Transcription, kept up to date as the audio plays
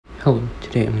Hello,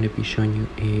 today I'm going to be showing you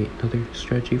another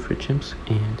strategy for chimps,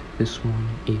 and this one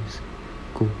is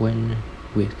Gwen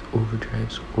with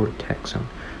overdrives or tack zone.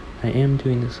 I am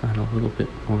doing this on a little bit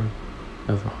more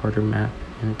of a harder map,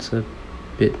 and it's a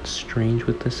bit strange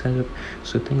with the setup,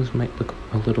 so things might look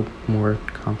a little more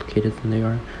complicated than they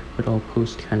are, but I'll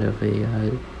post kind of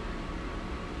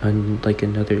like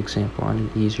another example on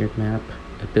an easier map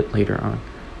a bit later on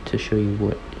to show you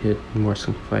what a more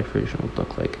simplified version would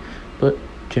look like. But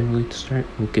generally, to start,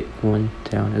 we'll get Gwen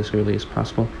down as early as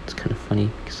possible. It's kind of funny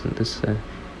because in this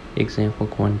example,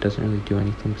 Gwen doesn't really do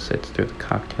anything besides throw the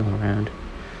cocktail around.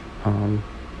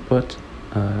 But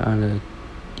on an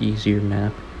easier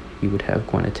map, you would have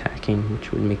Gwen attacking,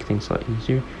 which would make things a lot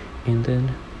easier. And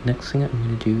then next thing I'm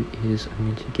going to do is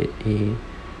I'm going to get a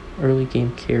early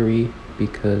game carry,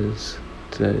 because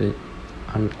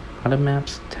on a lot of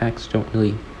maps, attacks don't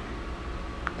really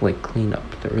like clean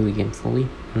up the early game fully.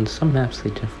 On some maps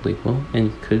they definitely will, and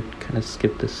you could kind of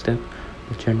skip this step,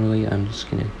 but generally I'm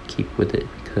just going to keep with it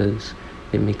because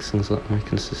it makes things a lot more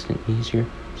consistent, easier.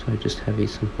 So I just have a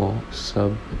simple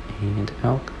sub and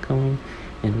alc going,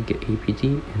 and we get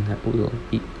APD, and that will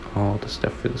beat all the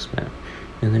stuff for this map.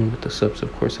 And then with the subs,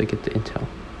 of course, I get the intel.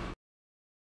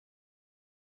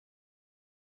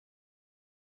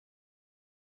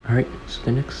 Alright, so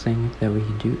the next thing that we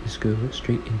can do is go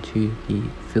straight into the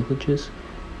villages,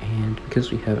 and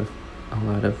because we have a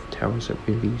lot of towers that we're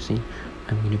going to be using,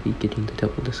 I'm going to be getting the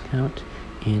double discount.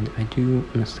 And I do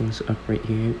mess things up right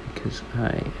here because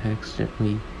I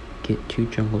accidentally get 2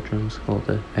 jungle drums.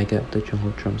 I got the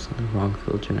jungle drums in the wrong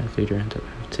village, and I later end up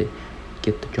having to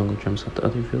get the jungle drums at the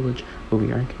other village, but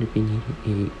we aren't going to be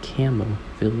needing a camo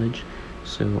village,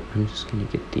 so I'm just going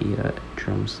to get the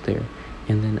drums there.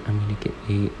 And then I'm going to get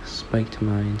a spiked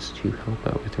mines to help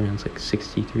out with rounds like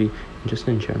 63, and just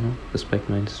in general, the spiked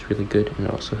mines is really good, and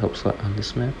it also helps a lot on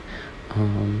this map.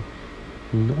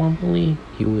 Normally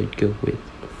you would go with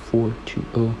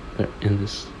 4-2-0, but in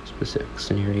this specific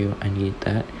scenario I need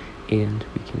that, and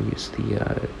we can use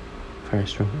the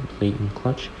Firestorm late in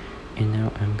clutch. And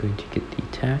now I'm going to get the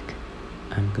tack.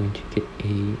 I'm going to get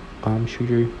a bomb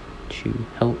shooter to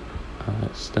help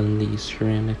stun these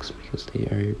ceramics because they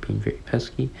are being very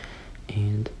pesky,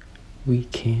 and we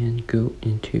can go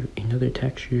into another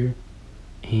tack shooter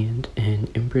and an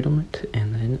embrittlement,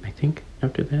 and then I think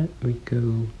after that we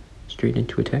go straight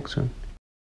into a tack zone.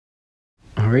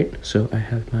 Alright, so I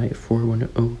have my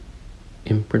 410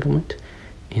 embrittlement,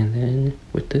 and then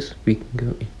with this we can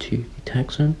go into the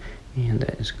tack zone, and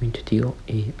that is going to deal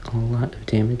a lot of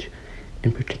damage,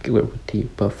 in particular with the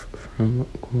buff from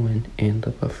Gwendolyn and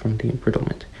the buff from the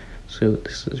embrittlement. So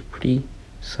this is a pretty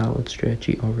solid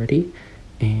strategy already,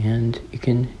 and you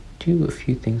can do a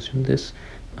few things from this.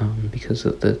 Because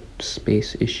of the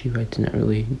space issue, I didn't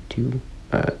really do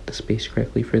the space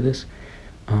correctly for this.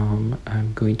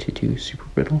 I'm going to do super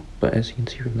brittle, but as you can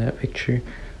see from that picture,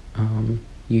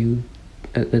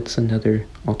 that's another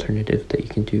alternative that you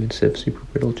can do instead of super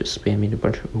brittle, just spamming a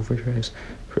bunch of overdrives.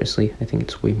 Personally, I think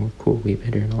it's way more cool, way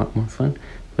better, and a lot more fun,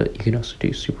 but you can also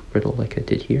do super brittle like I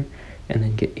did here, and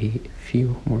then get a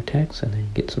few more tacks, and then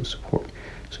get some support.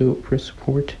 So for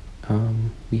support,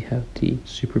 we have the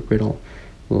super brittle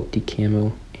will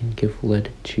decamo and give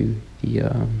lead to the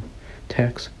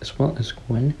tacks, as well as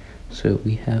Gwen, so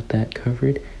we have that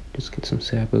covered. Just get some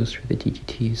sabos for the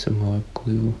DGT, some Moab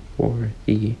glue for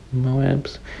the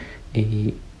Moabs.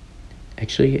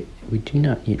 Actually, we do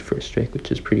not need first strike,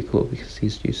 which is pretty cool because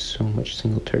these do so much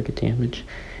single target damage.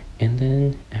 And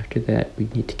then after that, we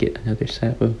need to get another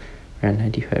sabo. Round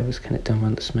 95 was kind of dumb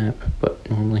on this map, but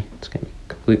normally it's going to be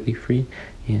completely free,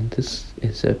 and this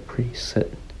is a pretty set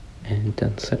and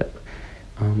done setup.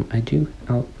 I do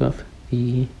outbuff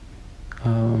the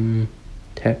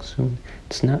tack zone.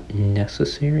 It's not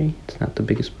necessary, it's not the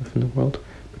biggest buff in the world,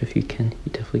 but if you can,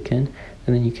 you definitely can.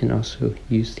 And then you can also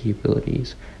use the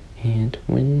abilities, and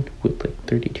win with like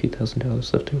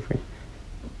 $32,000 left over.